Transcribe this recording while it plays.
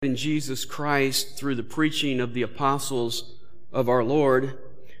in Jesus Christ through the preaching of the apostles of our Lord,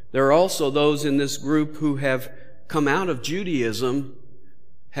 there are also those in this group who have come out of Judaism,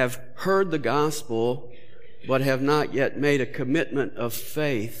 have heard the gospel, but have not yet made a commitment of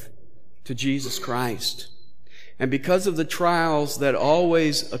faith to Jesus Christ. And because of the trials that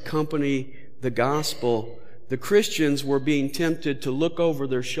always accompany the gospel, the Christians were being tempted to look over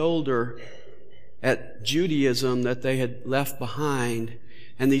their shoulder at Judaism that they had left behind.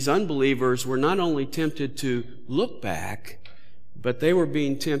 And these unbelievers were not only tempted to look back, but they were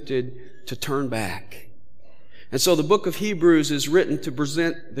being tempted to turn back. And so the book of Hebrews is written to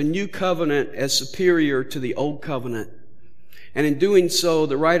present the new covenant as superior to the old covenant. And in doing so,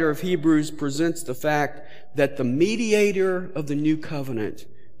 the writer of Hebrews presents the fact that the mediator of the new covenant,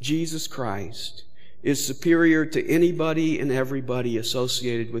 Jesus Christ, is superior to anybody and everybody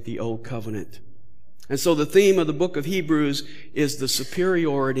associated with the old covenant. And so the theme of the book of Hebrews is the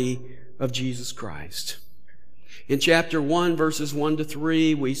superiority of Jesus Christ. In chapter 1, verses 1 to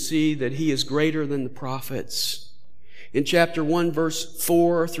 3, we see that He is greater than the prophets. In chapter 1, verse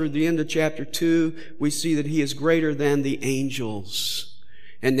 4 through the end of chapter 2, we see that He is greater than the angels.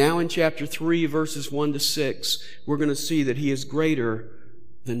 And now in chapter 3, verses 1 to 6, we're going to see that He is greater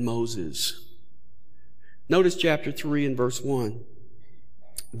than Moses. Notice chapter 3 and verse 1.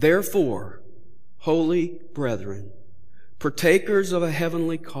 Therefore, holy brethren, partakers of a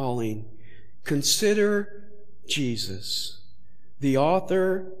heavenly calling, consider Jesus, the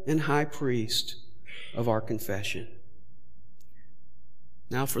author and high priest of our confession.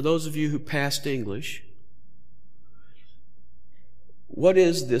 Now, for those of you who passed English, what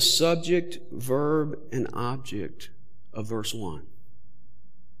is the subject, verb, and object of verse 1?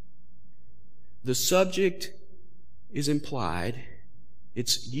 The subject is implied.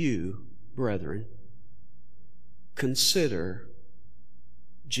 It's you, brethren. Consider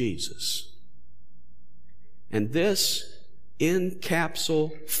Jesus. And this, in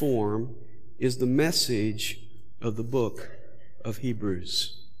capsule form, is the message of the book of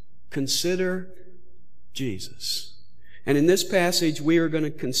Hebrews. Consider Jesus. And in this passage, we are going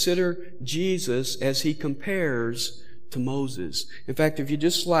to consider Jesus as He compares to Moses. In fact, if you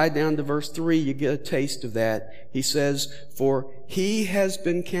just slide down to verse 3, you get a taste of that. He says, "For he has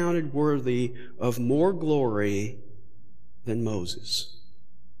been counted worthy of more glory than Moses."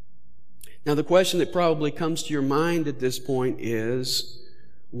 Now, the question that probably comes to your mind at this point is,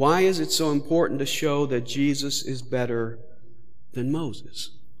 why is it so important to show that Jesus is better than Moses?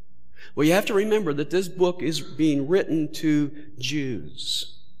 Well, you have to remember that this book is being written to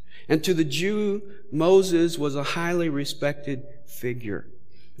Jews. And to the Jew, Moses was a highly respected figure.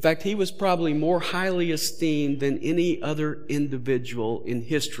 In fact, he was probably more highly esteemed than any other individual in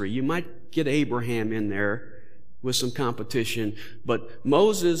history. You might get Abraham in there with some competition, but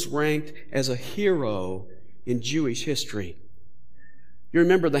Moses ranked as a hero in Jewish history. You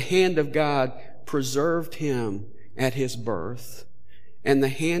remember the hand of God preserved him at his birth, and the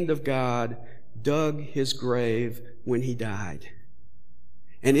hand of God dug his grave when he died.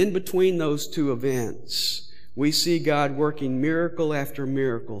 And in between those two events, we see God working miracle after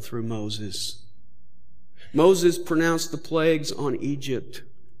miracle through Moses. Moses pronounced the plagues on Egypt.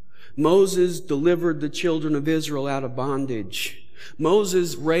 Moses delivered the children of Israel out of bondage.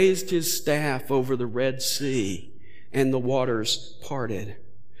 Moses raised his staff over the Red Sea, and the waters parted.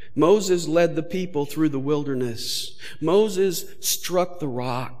 Moses led the people through the wilderness. Moses struck the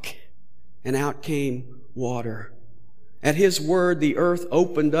rock, and out came water. At his word, the earth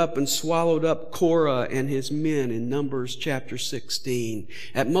opened up and swallowed up Korah and his men in Numbers chapter 16.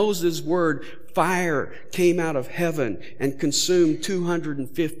 At Moses' word, fire came out of heaven and consumed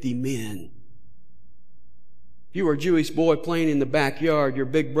 250 men. If you were a Jewish boy playing in the backyard, your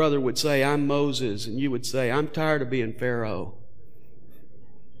big brother would say, "I'm Moses," and you would say, "I'm tired of being Pharaoh."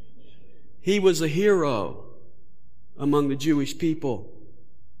 He was a hero among the Jewish people.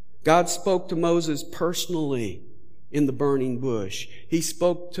 God spoke to Moses personally in the burning bush. He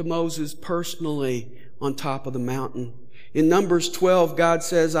spoke to Moses personally on top of the mountain. In Numbers 12, God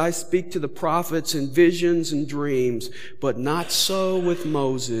says, "I speak to the prophets in visions and dreams, but not so with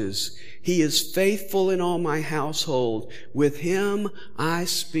Moses. He is faithful in all my household. With him I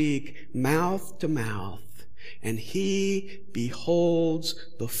speak mouth to mouth, and he beholds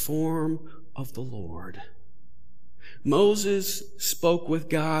the form of the Lord." Moses spoke with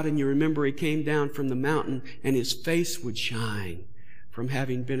God, and you remember he came down from the mountain and his face would shine from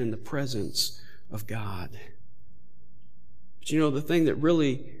having been in the presence of God. But you know, the thing that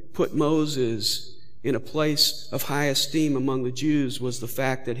really put Moses in a place of high esteem among the Jews was the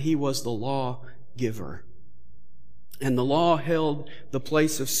fact that he was the law giver. And the law held the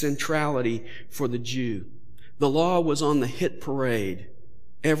place of centrality for the Jew. The law was on the hit parade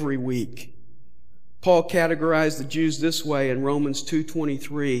every week. Paul categorized the Jews this way in Romans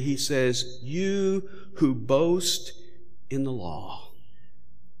 2:23. He says, "You who boast in the law."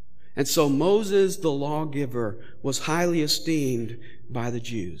 And so Moses, the lawgiver, was highly esteemed by the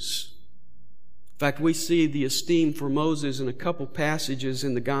Jews. In fact, we see the esteem for Moses in a couple passages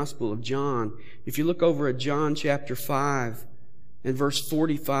in the Gospel of John. If you look over at John chapter 5 and verse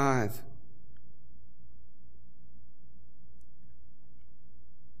 45,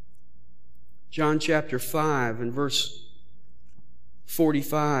 John chapter 5 and verse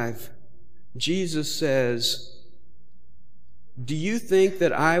 45, Jesus says, "Do you think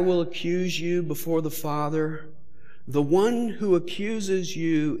that I will accuse you before the Father? The one who accuses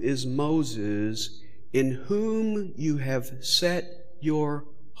you is Moses, in whom you have set your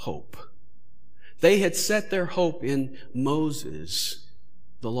hope." They had set their hope in Moses,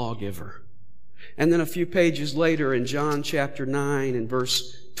 the lawgiver. And then a few pages later in John chapter 9 and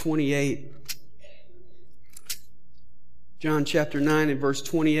verse 28, John chapter 9 and verse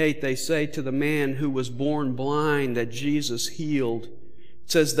 28, they say to the man who was born blind that Jesus healed,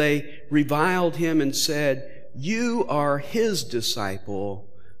 it says they reviled him and said, "You are his disciple,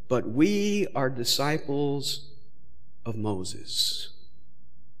 but we are disciples of Moses."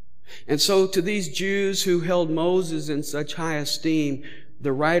 And so to these Jews who held Moses in such high esteem,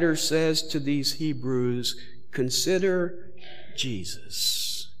 the writer says to these Hebrews, consider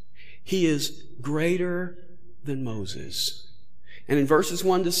Jesus. He is greater than Moses. And in verses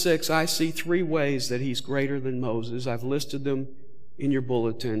 1 to 6, I see three ways that he's greater than Moses. I've listed them in your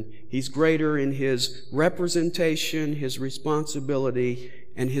bulletin. He's greater in his representation, his responsibility,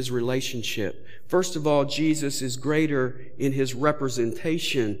 and his relationship. First of all, Jesus is greater in his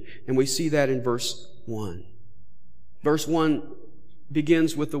representation, and we see that in verse 1. Verse 1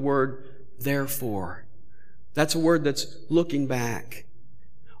 begins with the word therefore. That's a word that's looking back.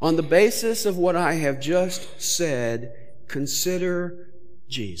 On the basis of what I have just said, consider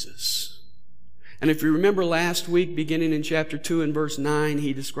Jesus. And if you remember last week, beginning in chapter 2 and verse 9,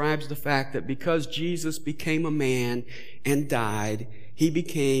 he describes the fact that because Jesus became a man and died, he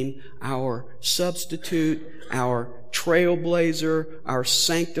became our substitute, our trailblazer, our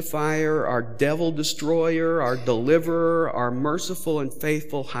sanctifier, our devil destroyer, our deliverer, our merciful and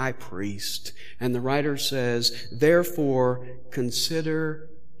faithful high priest. And the writer says, therefore, consider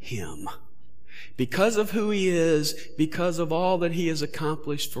him. Because of who he is, because of all that he has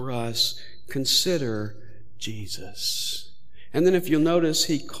accomplished for us, consider Jesus. And then if you'll notice,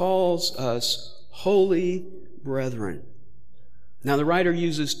 he calls us holy brethren. Now the writer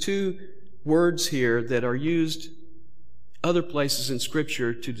uses two words here that are used other places in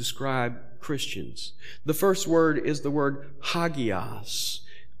Scripture to describe Christians. The first word is the word hagios,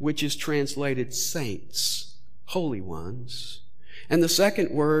 which is translated saints, holy ones. And the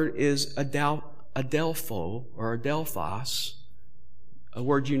second word is adelpho or adelphos, a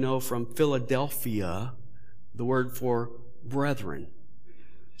word you know from Philadelphia, the word for brethren.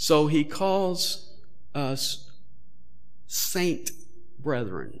 So he calls us saint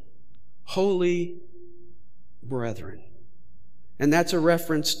brethren, holy brethren. And that's a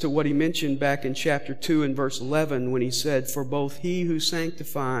reference to what he mentioned back in chapter 2 and verse 11 when he said, for both he who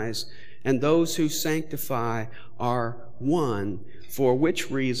sanctifies and those who sanctify are one, for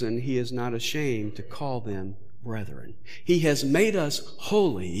which reason he is not ashamed to call them brethren. He has made us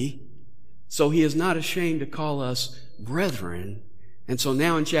holy, so he is not ashamed to call us brethren. And so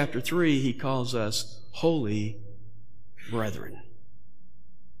now in chapter 3, he calls us holy brethren.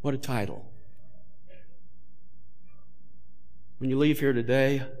 What a title. When you leave here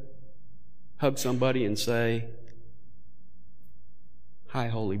today, hug somebody and say, hi,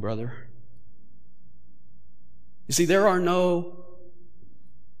 holy brother. You see, there are no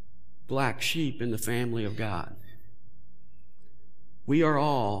black sheep in the family of God. We are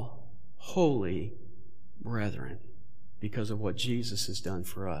all holy brethren because of what Jesus has done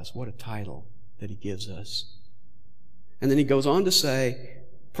for us. What a title that he gives us. And then he goes on to say,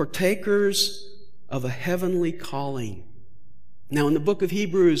 partakers of a heavenly calling. Now in the book of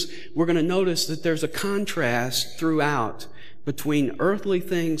Hebrews, we're going to notice that there's a contrast throughout between earthly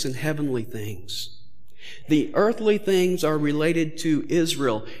things and heavenly things. The earthly things are related to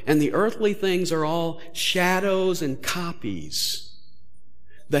Israel, and the earthly things are all shadows and copies.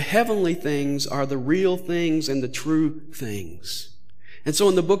 The heavenly things are the real things and the true things. And so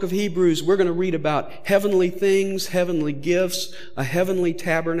in the book of Hebrews, we're going to read about heavenly things, heavenly gifts, a heavenly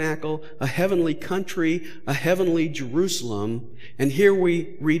tabernacle, a heavenly country, a heavenly Jerusalem. And here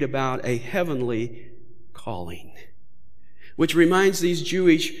we read about a heavenly calling. which reminds these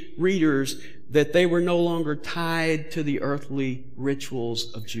Jewish readers that they were no longer tied to the earthly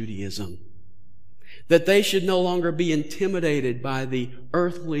rituals of Judaism, that they should no longer be intimidated by the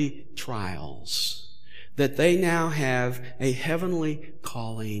earthly trials, that they now have a heavenly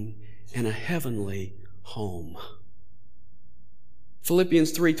calling and a heavenly home.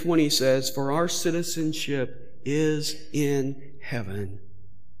 Philippians 3:20 says, "For our citizenship is in heaven."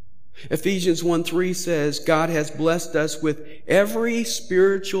 Ephesians 1:3 says, "God has blessed us with every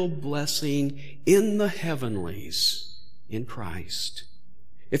spiritual blessing in the heavenlies in Christ."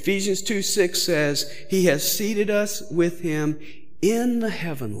 Ephesians 2:6 says, "He has seated us with Him in the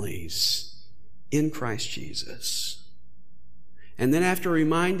heavenlies in Christ Jesus." And then after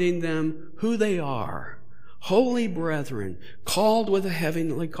reminding them who they are, holy brethren, called with a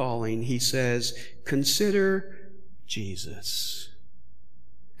heavenly calling, he says, "Consider Jesus."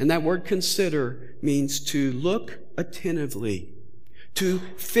 And that word consider means to look attentively, to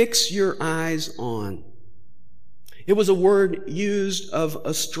fix your eyes on. It was a word used of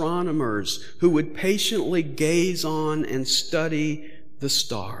astronomers who would patiently gaze on and study the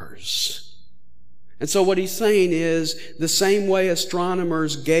stars. And so what he's saying is, the same way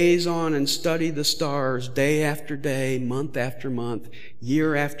astronomers gaze on and study the stars day after day, month after month,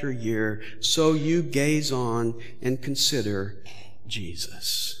 year after year, so you gaze on and consider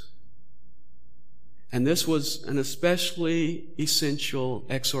Jesus. And this was an especially essential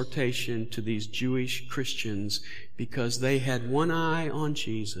exhortation to these Jewish Christians because they had one eye on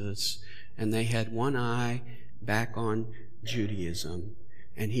Jesus and they had one eye back on Judaism.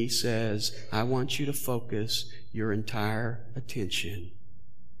 And he says, I want you to focus your entire attention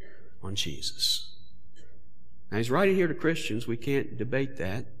on Jesus. Now he's writing here to Christians. We can't debate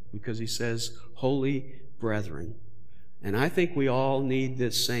that because he says, holy brethren. And I think we all need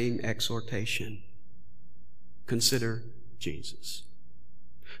this same exhortation. Consider Jesus.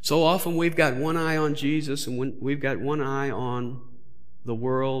 So often we've got one eye on Jesus and we've got one eye on the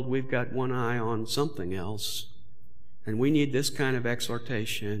world. We've got one eye on something else. And we need this kind of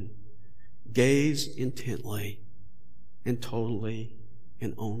exhortation. Gaze intently and totally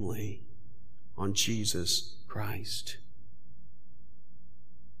and only on Jesus Christ.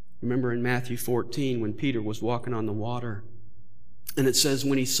 Remember in Matthew 14 when Peter was walking on the water, and it says,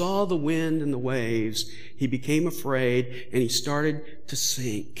 when he saw the wind and the waves, he became afraid and he started to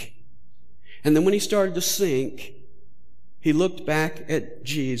sink. And then when he started to sink, he looked back at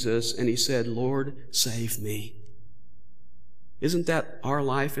Jesus and he said, Lord, save me. Isn't that our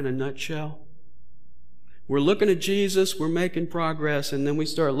life in a nutshell? We're looking at Jesus, we're making progress, and then we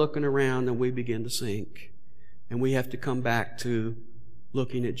start looking around and we begin to sink. And we have to come back to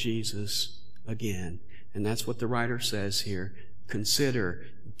looking at Jesus again. And that's what the writer says here. Consider,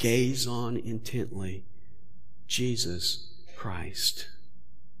 gaze on intently, Jesus Christ.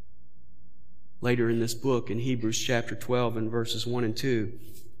 Later in this book, in Hebrews chapter 12 and verses 1 and 2,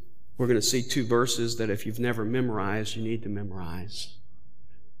 we're going to see two verses that if you've never memorized, you need to memorize.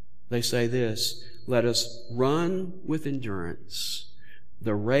 They say this, let us run with endurance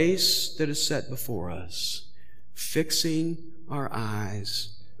the race that is set before us, fixing our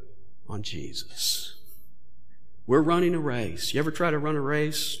eyes on Jesus. We're running a race. You ever try to run a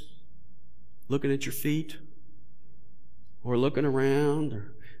race looking at your feet or looking around?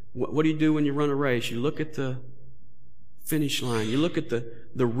 Or what do you do when you run a race? You look at the finish line. You look at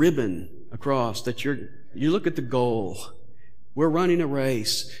the ribbon across that you look at the goal. We're running a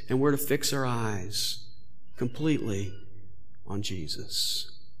race and we're to fix our eyes completely on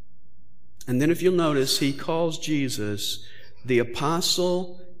Jesus. And then if you'll notice, he calls Jesus the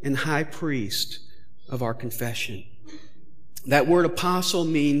apostle and high priest of our confession. That word apostle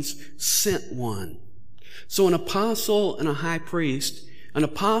means sent one. So an apostle and a high priest, an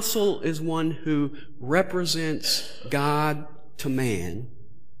apostle is one who represents God to man.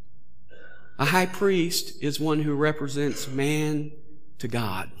 A high priest is one who represents man to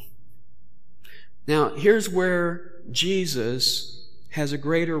God. Now, here's where Jesus has a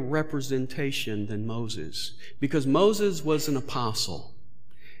greater representation than Moses, because Moses was an apostle.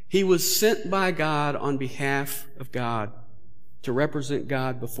 He was sent by God on behalf of God to represent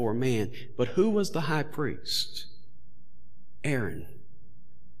God before man. But who was the high priest? Aaron.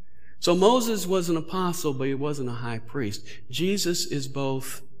 So Moses was an apostle, but he wasn't a high priest. Jesus is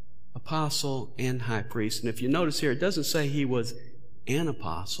both apostle and high priest. And if you notice here, it doesn't say he was an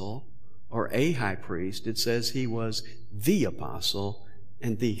apostle or a high priest. It says he was the apostle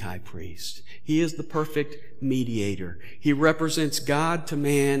and the high priest. He is the perfect mediator. He represents God to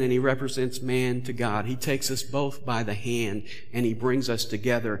man and he represents man to God. He takes us both by the hand and he brings us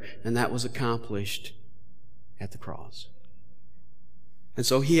together, and that was accomplished at the cross. And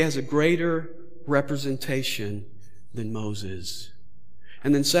so he has a greater representation than Moses.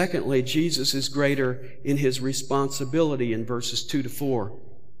 And then secondly, Jesus is greater in his responsibility in verses 2 to 4.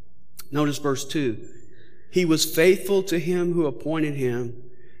 Notice verse 2. He was faithful to him who appointed him,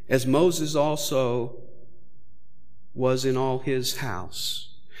 as Moses also was in all his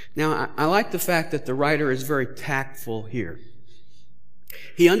house. Now, I like the fact that the writer is very tactful here.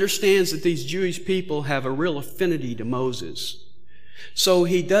 He understands that these Jewish people have a real affinity to Moses. So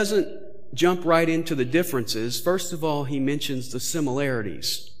he doesn't jump right into the differences. First of all, he mentions the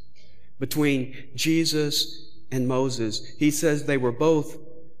similarities between Jesus and Moses. He says they were both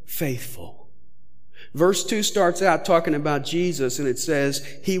faithful. Verse 2 starts out talking about Jesus, and it says,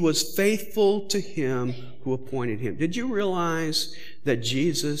 he was faithful to him who appointed him. Did you realize that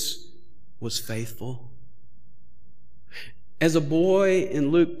Jesus was faithful? As a boy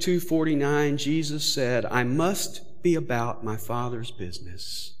in Luke 2:49, Jesus said, I must be about my Father's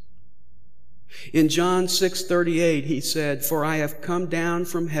business. In John 6:38, he said, for I have come down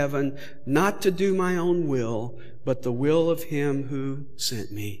from heaven not to do my own will, but the will of him who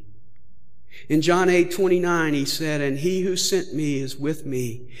sent me. In John 8:29, he said, and he who sent me is with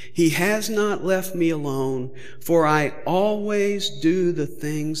me. He has not left me alone, for I always do the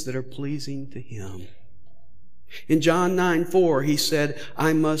things that are pleasing to him. In John 9:4, he said,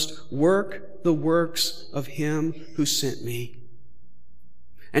 I must work the works of him who sent me.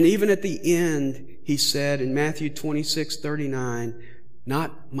 And even at the end, he said in Matthew 26:39,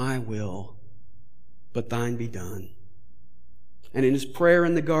 not my will, but thine be done. And in his prayer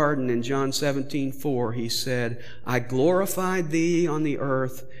in the garden in John 17:4, he said, I glorified thee on the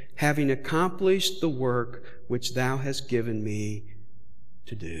earth, having accomplished the work which thou hast given me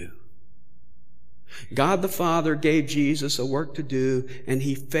to do. God the Father gave Jesus a work to do, and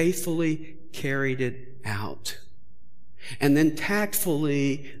he faithfully carried it out. And then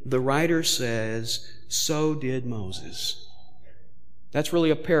tactfully, the writer says, so did Moses. That's really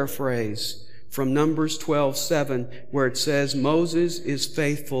a paraphrase from Numbers 12:7, where it says, Moses is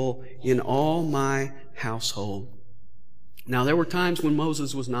faithful in all my household. Now, there were times when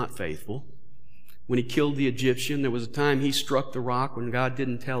Moses was not faithful. When he killed the Egyptian, there was a time he struck the rock when God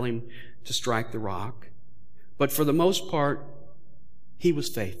didn't tell him to strike the rock. But for the most part, he was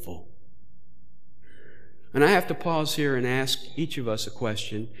faithful. And I have to pause here and ask each of us a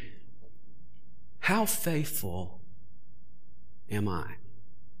question. How faithful am I?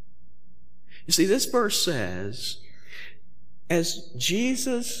 You see, this verse says, as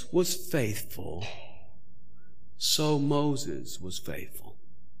Jesus was faithful, so Moses was faithful.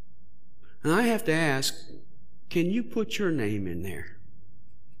 And I have to ask, can you put your name in there?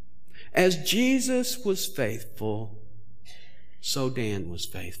 As Jesus was faithful, so Dan was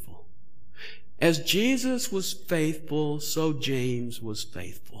faithful. As Jesus was faithful, so James was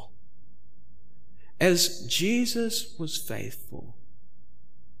faithful. As Jesus was faithful,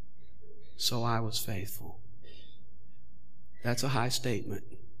 so I was faithful. That's a high statement.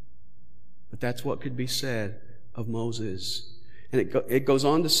 But that's what could be said of Moses. And it goes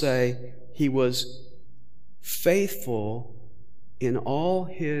on to say, he was faithful in all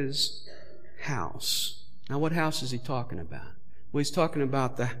his house. Now, what house is he talking about? Well, he's talking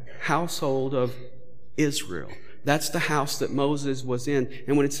about the household of Israel. That's the house that Moses was in.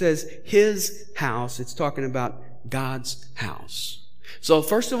 And when it says his house, it's talking about God's house. So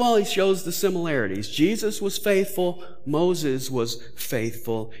first of all, he shows the similarities. Jesus was faithful. Moses was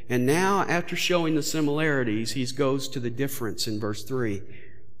faithful. And now, after showing the similarities, he goes to the difference in verse 3.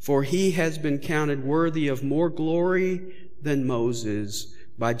 For he has been counted worthy of more glory than Moses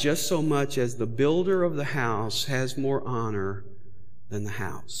by just so much as the builder of the house has more honor than the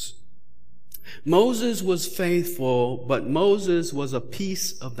house. Moses was faithful, but Moses was a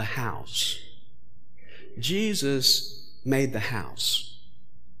piece of the house. Jesus made the house.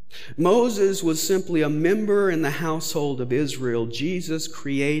 Moses was simply a member in the household of Israel. Jesus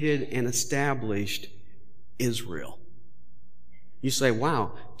created and established Israel. You say,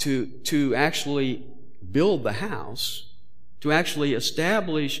 wow, to actually build the house, to actually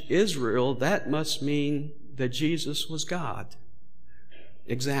establish Israel, that must mean that Jesus was God.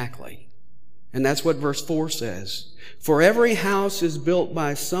 Exactly. And that's what verse 4 says. For every house is built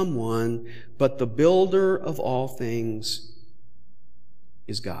by someone, but the builder of all things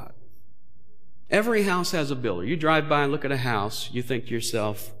is God. Every house has a builder. You drive by and look at a house, you think to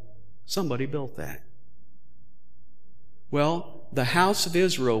yourself, somebody built that. Well, the house of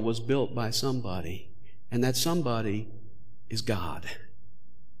Israel was built by somebody, and that somebody is God.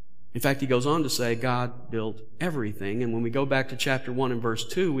 In fact, he goes on to say God built everything. And when we go back to chapter 1 and verse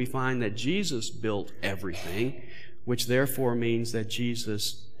 2, we find that Jesus built everything which therefore means that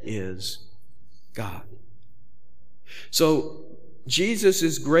Jesus is God. So, Jesus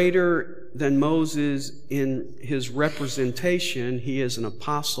is greater than Moses in his representation. He is an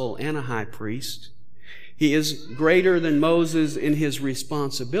apostle and a high priest. He is greater than Moses in his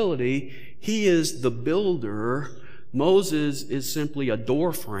responsibility. He is the builder. Moses is simply a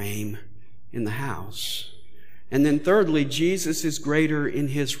door frame in the house. And then thirdly, Jesus is greater in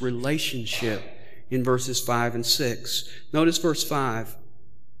his relationship in verses 5 and 6. Notice verse 5.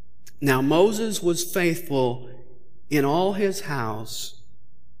 Now Moses was faithful in all his house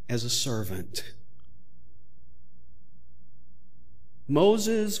as a servant.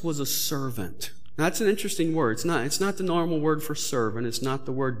 Moses was a servant. Now, that's an interesting word. It's not the normal word for servant. It's not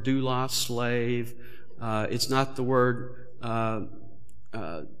the word doulos, slave. It's not the word, why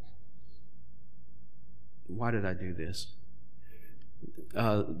did I do this?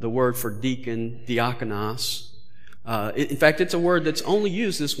 The word for deacon, diakonos. In fact, it's a word that's only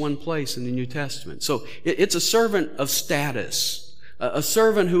used this one place in the New Testament. So it's a servant of status, a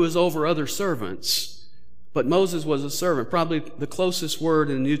servant who is over other servants. But Moses was a servant. Probably the closest word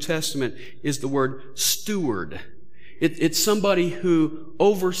in the New Testament is the word steward. It's somebody who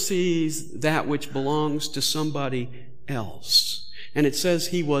oversees that which belongs to somebody else. And it says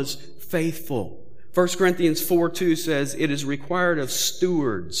he was faithful. 1 Corinthians 4:2 says, it is required of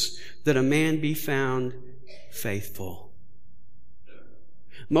stewards that a man be found faithful.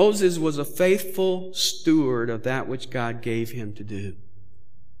 Moses was a faithful steward of that which God gave him to do.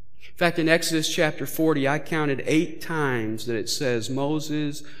 In fact, in Exodus chapter 40, I counted 8 times that it says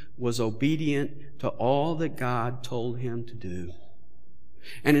Moses was obedient to all that God told him to do.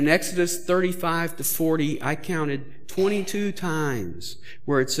 And in Exodus 35 to 40, I counted 22 times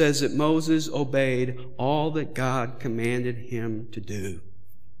where it says that Moses obeyed all that God commanded him to do.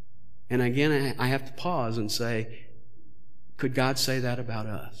 And again, I have to pause and say, could God say that about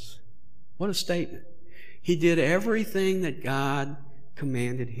us? What a statement. He did everything that God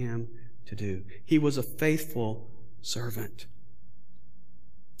commanded him to do. He was a faithful servant.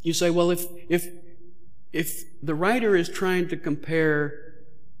 You say, well, if the writer is trying to compare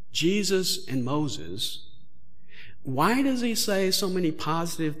Jesus and Moses, why does he say so many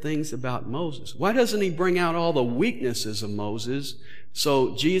positive things about Moses? Why doesn't he bring out all the weaknesses of Moses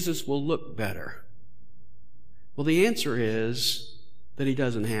so Jesus will look better? Well, the answer is that he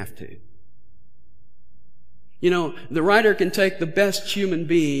doesn't have to. You know, the writer can take the best human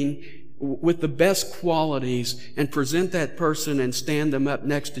being with the best qualities and present that person and stand them up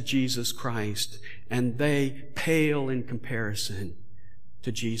next to Jesus Christ, and they pale in comparison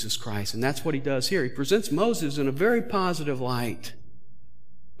to Jesus Christ. And that's what he does here. He presents Moses in a very positive light,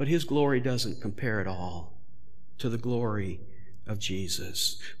 but his glory doesn't compare at all to the glory of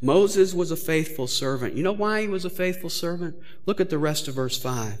Jesus. Moses was a faithful servant. You know why he was a faithful servant? Look at the rest of verse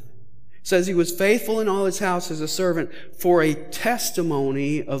 5. It says he was faithful in all his house as a servant for a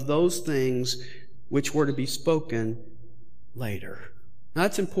testimony of those things which were to be spoken later. Now,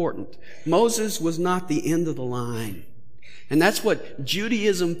 that's important. Moses was not the end of the line. And that's what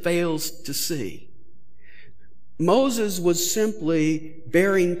Judaism fails to see. Moses was simply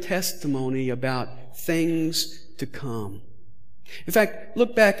bearing testimony about things to come. In fact,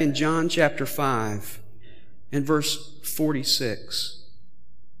 look back in John chapter 5 and verse 46.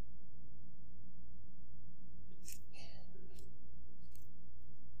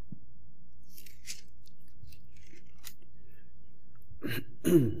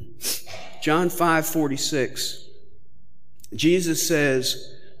 John 5:46. Jesus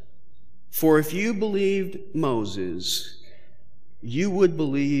says, "For if you believed Moses, you would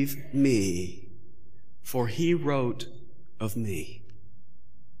believe me, for he wrote of me."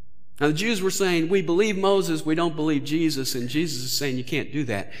 Now the Jews were saying, we believe Moses, we don't believe Jesus. And Jesus is saying you can't do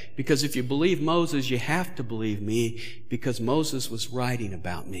that, because if you believe Moses, you have to believe me, because Moses was writing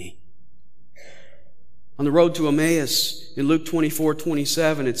about me. On the road to Emmaus, in Luke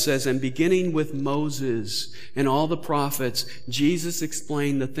 24:27, it says, "And beginning with Moses and all the prophets, Jesus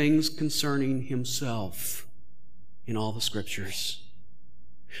explained the things concerning himself in all the scriptures."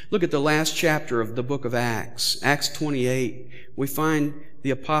 Look at the last chapter of the book of Acts, Acts 28. We find the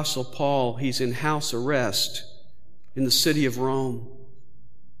Apostle Paul. He's in house arrest in the city of Rome.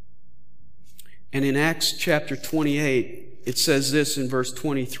 And in Acts chapter 28, it says this in verse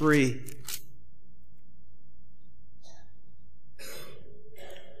 23.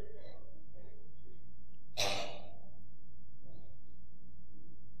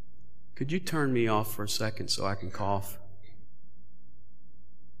 Could you turn me off for a second so I can cough?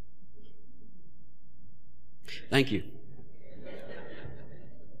 Thank you.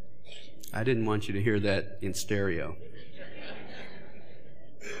 I didn't want you to hear that in stereo.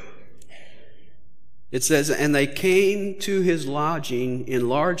 It says, and they came to his lodging in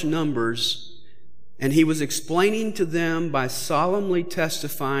large numbers, and he was explaining to them by solemnly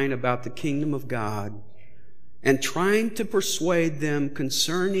testifying about the kingdom of God and trying to persuade them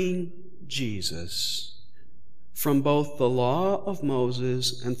concerning Jesus from both the law of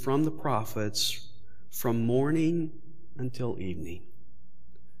Moses and from the prophets, from morning until evening.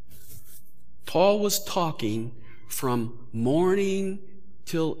 Paul was talking from morning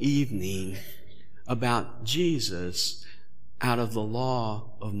till evening about Jesus out of the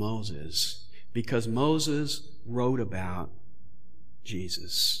law of Moses, because Moses wrote about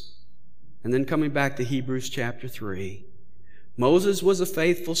Jesus. And then coming back to Hebrews chapter 3, Moses was a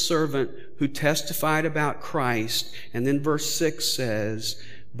faithful servant who testified about Christ. And then verse 6 says,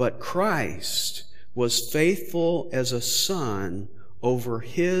 but Christ was faithful as a son over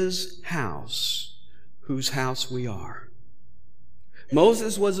his house, whose house we are.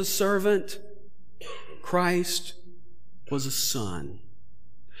 Moses was a servant. Christ was a son.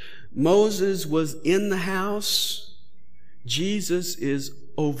 Moses was in the house. Jesus is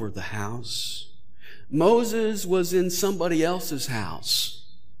over the house. Moses was in somebody else's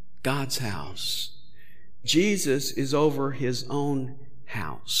house, God's house. Jesus is over his own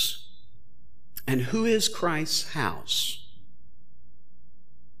house. And who is Christ's house?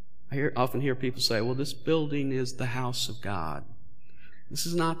 I often hear people say, well, this building is the house of God. This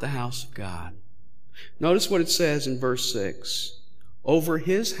is not the house of God. Notice what it says in verse 6. Over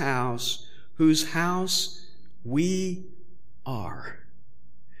his house, whose house we are.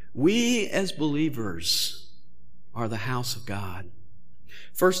 We as believers are the house of God.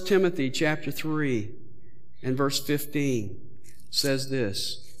 1 Timothy chapter 3 and verse 15 says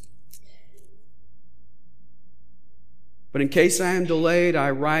this. But in case I am delayed,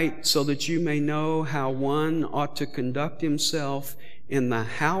 I write so that you may know how one ought to conduct himself in the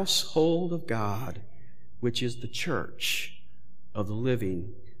household of God, which is the church of the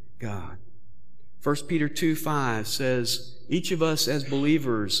living God. 1 Peter 2:5 says, each of us as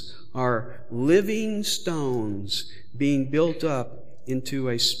believers are living stones being built up into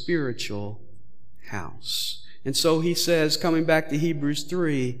a spiritual house. And so he says, coming back to Hebrews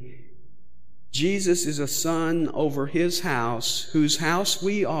 3, Jesus is a son over his house, whose house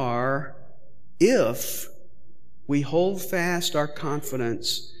we are, if we hold fast our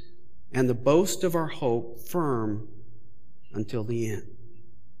confidence and the boast of our hope firm until the end.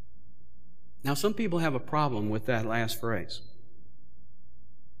 Now, some people have a problem with that last phrase.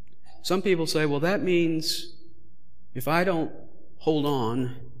 Some people say, well, that means if I don't hold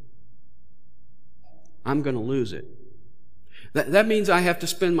on, I'm going to lose it. That means I have to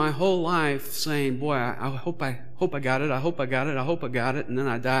spend my whole life saying, boy, I hope I got it, I hope I got it, I hope I got it, and then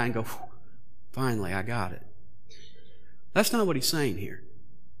I die and go, finally, I got it. That's not what he's saying here.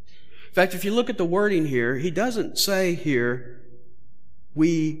 In fact, if you look at the wording here, he doesn't say here,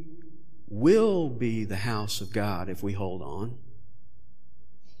 we will be the house of God if we hold on.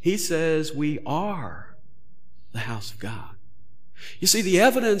 He says we are the house of God. You see, the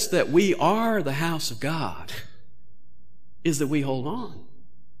evidence that we are the house of God is that we hold on.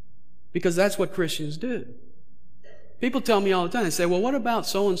 Because that's what Christians do. People tell me all the time, they say, well, what about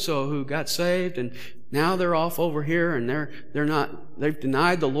so-and-so who got saved and now they're off over here and they've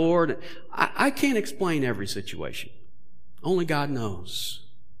denied the Lord. I can't explain every situation. Only God knows.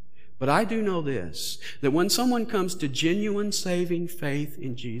 But I do know this, that when someone comes to genuine saving faith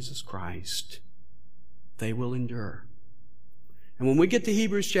in Jesus Christ, they will endure. And when we get to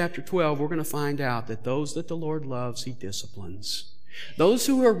Hebrews chapter 12, we're going to find out that those that the Lord loves, He disciplines. Those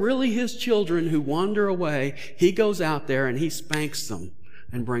who are really His children who wander away, He goes out there and He spanks them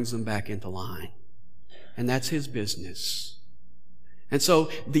and brings them back into line. And that's His business. And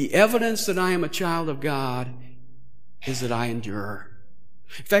so the evidence that I am a child of God is that I endure.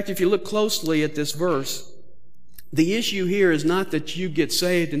 In fact, if you look closely at this verse, the issue here is not that you get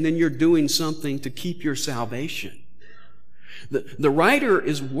saved and then you're doing something to keep your salvation. The writer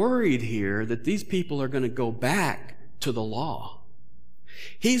is worried here that these people are going to go back to the law.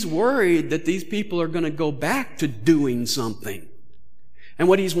 He's worried that these people are going to go back to doing something. And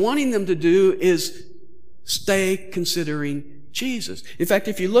what he's wanting them to do is stay considering Jesus. In fact,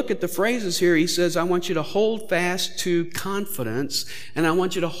 if you look at the phrases here, he says, I want you to hold fast to confidence, and I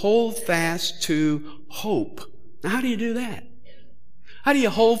want you to hold fast to hope. Now, how do you do that? How do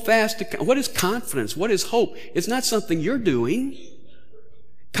you hold fast to, what is confidence? What is hope? It's not something you're doing.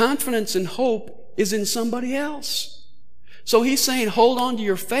 Confidence and hope is in somebody else. So he's saying, hold on to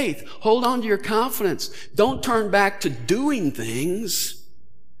your faith. Hold on to your confidence. Don't turn back to doing things.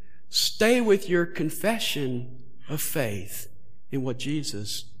 Stay with your confession of faith in what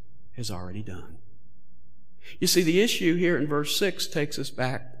Jesus has already done. You see, the issue here in verse 6 takes us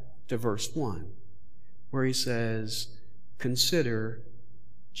back to verse 1, where he says, consider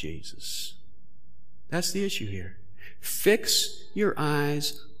Jesus. That's the issue here. Fix your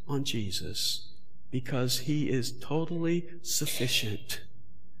eyes on Jesus because he is totally sufficient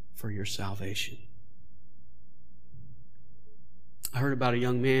for your salvation. I heard about a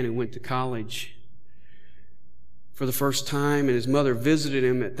young man who went to college for the first time, and his mother visited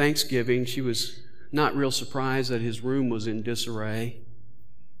him at Thanksgiving. She was not real surprised that his room was in disarray.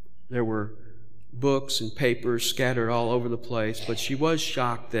 There were books and papers scattered all over the place, but she was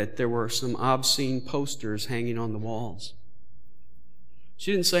shocked that there were some obscene posters hanging on the walls.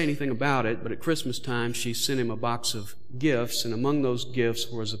 She didn't say anything about it, but at Christmas time she sent him a box of gifts, and among those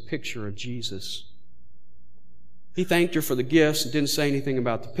gifts was a picture of Jesus. He thanked her for the gifts and didn't say anything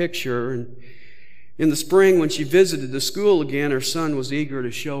about the picture. And in the spring, when she visited the school again, her son was eager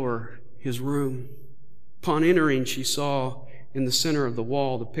to show her his room. Upon entering, she saw in the center of the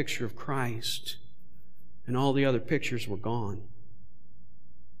wall the picture of Christ, and all the other pictures were gone.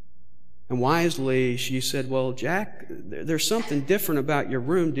 And wisely, she said, well, Jack, there's something different about your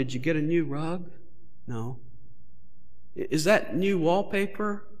room. Did you get a new rug? No. Is that new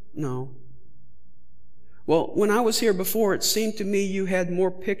wallpaper? No. Well, when I was here before, it seemed to me you had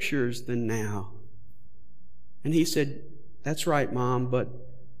more pictures than now. And he said, that's right, Mom, but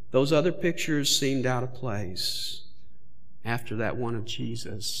those other pictures seemed out of place after that one of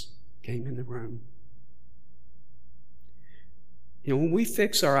Jesus came in the room. You know, when we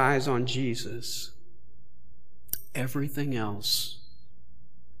fix our eyes on Jesus, everything else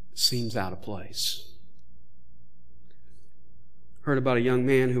seems out of place. Heard about a young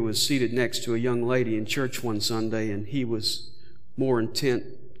man who was seated next to a young lady in church one Sunday, and he was more intent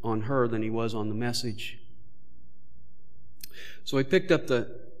on her than he was on the message. So he picked up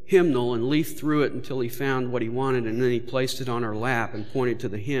the hymnal and leafed through it until he found what he wanted, and then he placed it on her lap and pointed to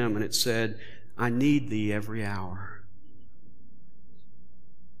the hymn, and it said, I need thee every hour.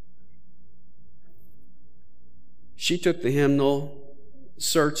 She took the hymnal,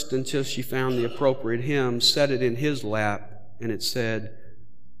 searched until she found the appropriate hymn, set it in his lap, and it said,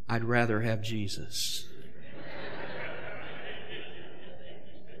 I'd rather have Jesus.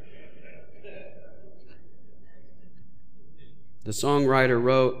 The songwriter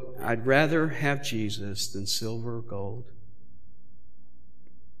wrote, I'd rather have Jesus than silver or gold.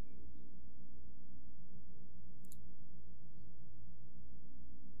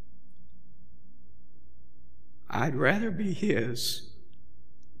 I'd rather be his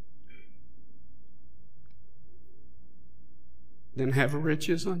than have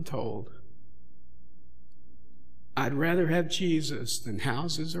riches untold. I'd rather have Jesus than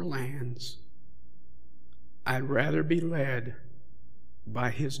houses or lands. I'd rather be led by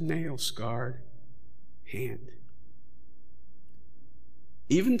his nail-scarred hand.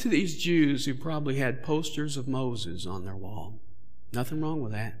 Even to these Jews who probably had posters of Moses on their wall. Nothing wrong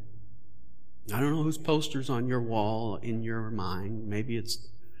with that. I don't know whose poster's on your wall in your mind. Maybe it's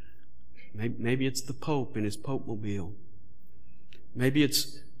the Pope in his Pope-mobile. Maybe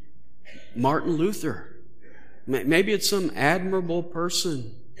it's Martin Luther. Maybe it's some admirable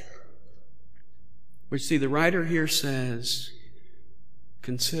person. But see, the writer here says,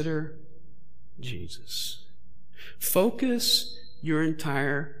 consider Jesus. Focus your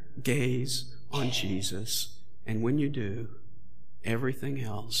entire gaze on Jesus. And when you do, everything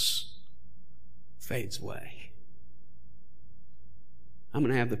else fades away. I'm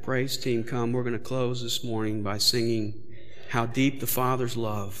going to have the praise team come. We're going to close this morning by singing How Deep the Father's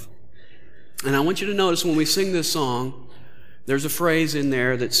Love. And I want you to notice when we sing this song, there's a phrase in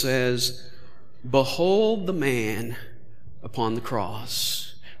there that says, behold the man upon the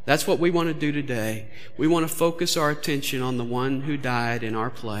cross. That's what we want to do today. We want to focus our attention on the one who died in our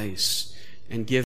place and give